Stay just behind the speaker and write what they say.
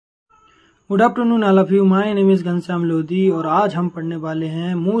Good afternoon all of you, my name is Ghanshyam Lodhi और आज हम पढ़ने वाले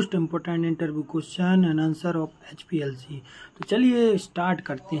हैं most important interview question and answer of HPLC। तो चलिए स्टार्ट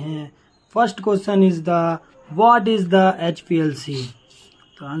करते हैं। First question is the what is the HPLC।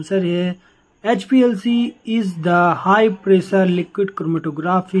 तो आंसर है HPLC is the high pressure liquid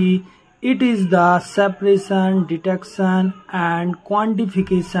chromatography. It is the separation, detection and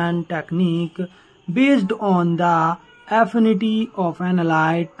quantification technique based on the affinity of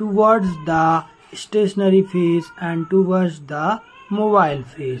analyte towards the stationary phase and towards the mobile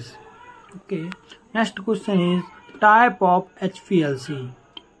phase. Okay. Next question is type of HPLC.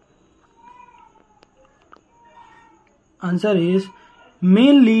 Answer is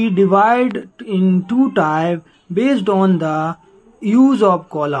mainly divided in two types based on the use of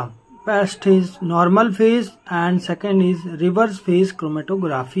column. First is normal phase and second is reverse phase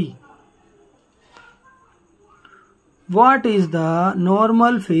chromatography. What is the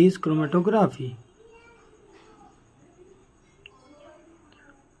normal phase chromatography?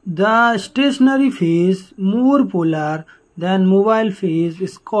 The stationary phase more polar than mobile phase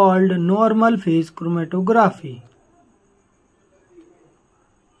is called normal phase chromatography.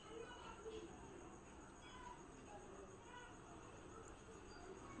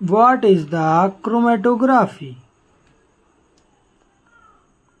 What is the chromatography?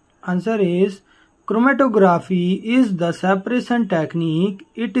 Answer is chromatography is the separation technique.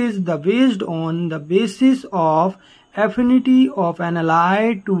 It is the based on the basis of affinity of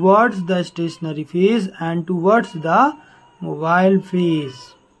analyte towards the stationary phase and towards the mobile phase.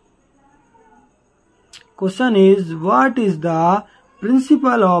 Question is what is the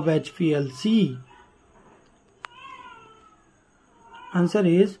principle of HPLC? Answer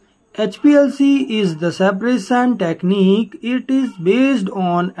is HPLC is the separation technique. It is based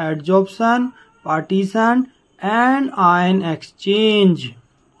on adsorption, partition and ion exchange.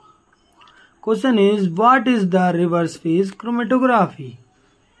 Question is what is the reverse phase chromatography?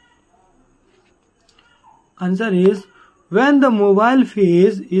 Answer is when the mobile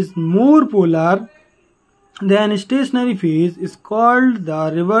phase is more polar than stationary phase is called the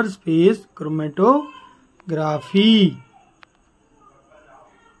reverse phase chromatography.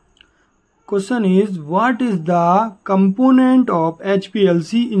 Question is what is the component of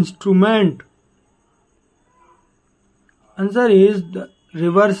HPLC instrument? Answer is the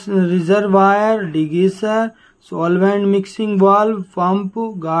reverse reservoir, degasser, solvent mixing valve, pump,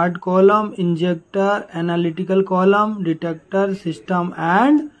 guard column, injector, analytical column, detector system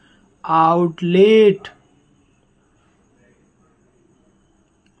and outlet.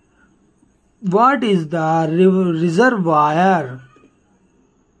 What is the reservoir?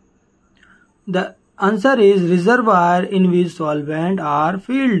 The answer is reservoir in which solvent are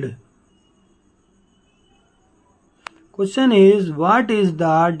filled. Question is what is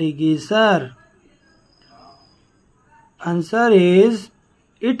the degasser? Answer is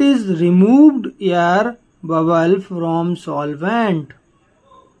it is removed air bubble from solvent.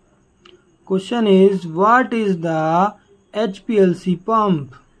 Question is what is the HPLC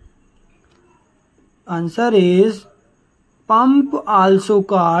pump? Answer is pump also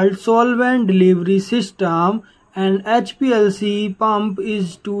called solvent delivery system, and HPLC pump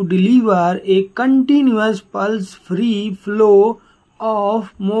is to deliver a continuous pulse free flow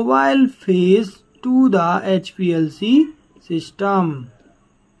of mobile phase to the HPLC system.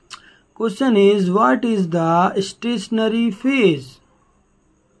 Question is what is the stationary phase?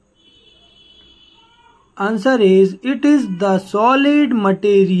 Answer is it is the solid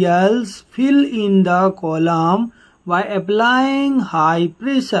materials fill in the column by applying high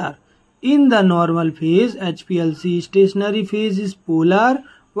pressure. In the normal phase, HPLC stationary phase is polar,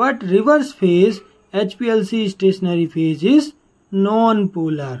 but reverse phase, HPLC stationary phase is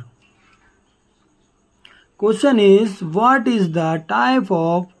non-polar. Question is what is the type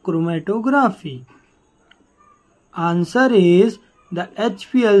of chromatography? Answer is the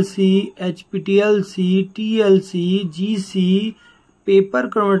HPLC, HPTLC, TLC, GC, paper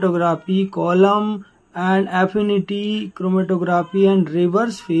chromatography, column and affinity chromatography and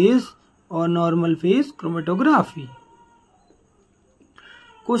reverse phase or normal phase chromatography.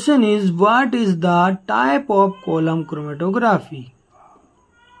 Question is what is the type of column chromatography?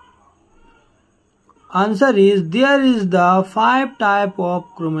 Answer is there is the 5 type of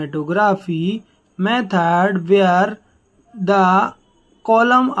chromatography method where the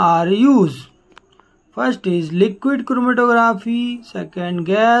column are used. First is liquid chromatography, second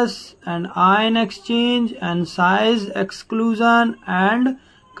gas and ion exchange and size exclusion and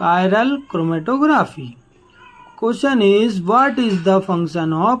chiral chromatography. Question is what is the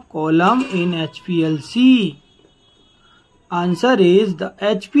function of column in HPLC? Answer is the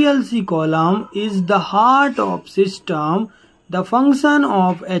HPLC column is the heart of system. The function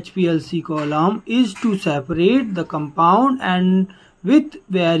of HPLC column is to separate the compound and with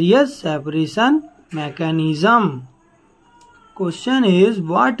various separation mechanism. Question is,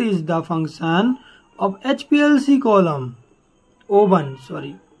 what is the function of HPLC column? O1,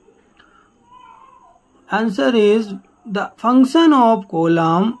 sorry. Answer is the function of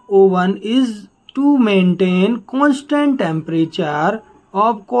column O1 is to maintain constant temperature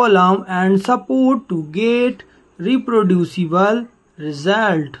of column and support to get reproducible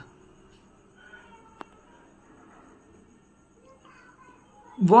result.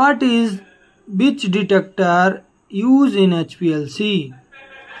 Which detector used in HPLC?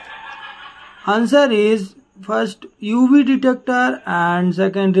 Answer is first UV detector and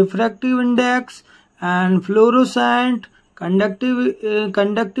second refractive index and fluorescent,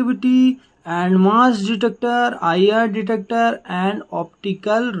 conductivity and mass detector, IR detector and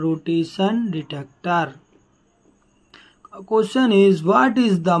optical rotation detector. Question is, what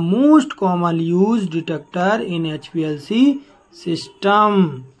is the most commonly used detector in HPLC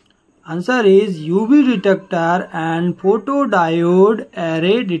system? Answer is UV detector and photodiode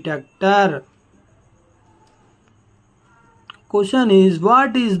array detector. Question is,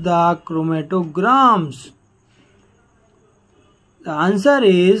 what is the chromatograms? The answer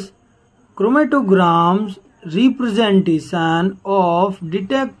is chromatograms representation of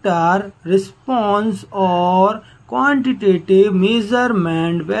detector response or quantitative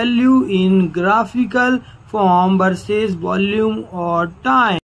measurement value in graphical form versus volume or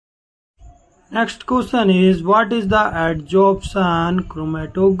time. Next question is, what is the adsorption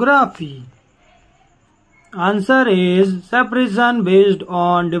chromatography? Answer is separation based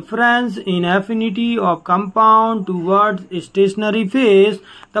on difference in affinity of compound towards stationary phase.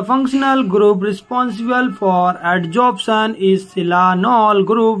 The functional group responsible for adsorption is silanol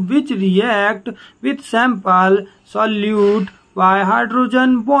group, which react with sample solute by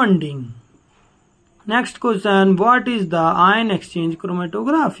hydrogen bonding. Next question, what is the ion exchange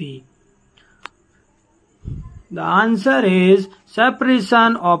chromatography? The answer is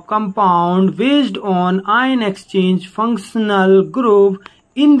separation of compound based on ion exchange functional group.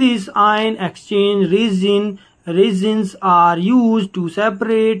 In this ion exchange resins are used to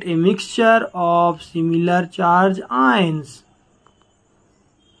separate a mixture of similar charge ions.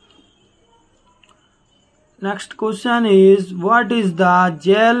 Next question is, what is the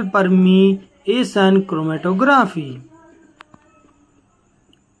gel permeation chromatography?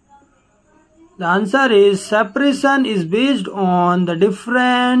 The answer is separation is based on the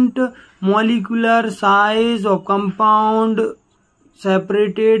different molecular size of compound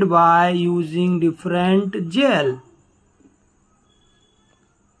separated by using different gel.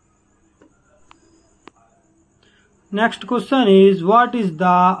 Next question is, what is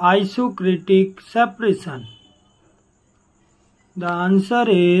the isochromatic separation? The answer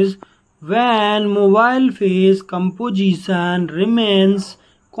is when mobile phase composition remains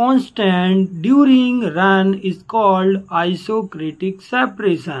constant during run is called isochromatic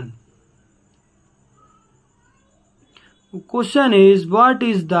separation. Question is, what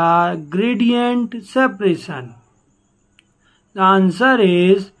is the gradient separation? The answer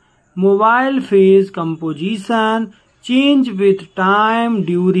is mobile phase composition change with time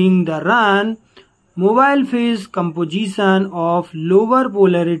during the run. Mobile phase composition of lower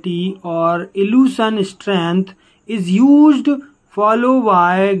polarity or elution strength is used, followed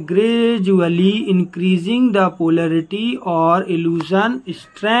by gradually increasing the polarity or elution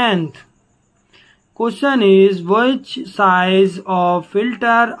strength. Question is, which size of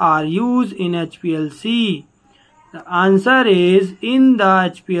filter are used in HPLC? The answer is, in the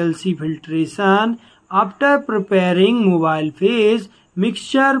HPLC filtration, after preparing mobile phase,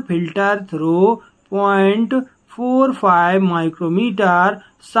 mixture filter through 0.45 micrometer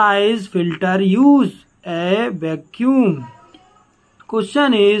size filter use a vacuum.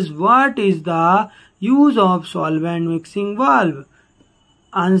 Question is, what is the use of solvent mixing valve?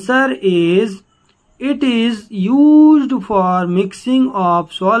 Answer is, it is used for mixing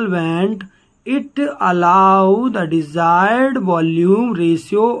of solvent. It allows the desired volume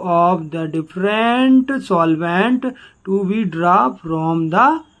ratio of the different solvent to be drawn from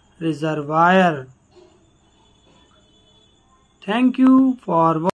the reservoir. Thank you for watching.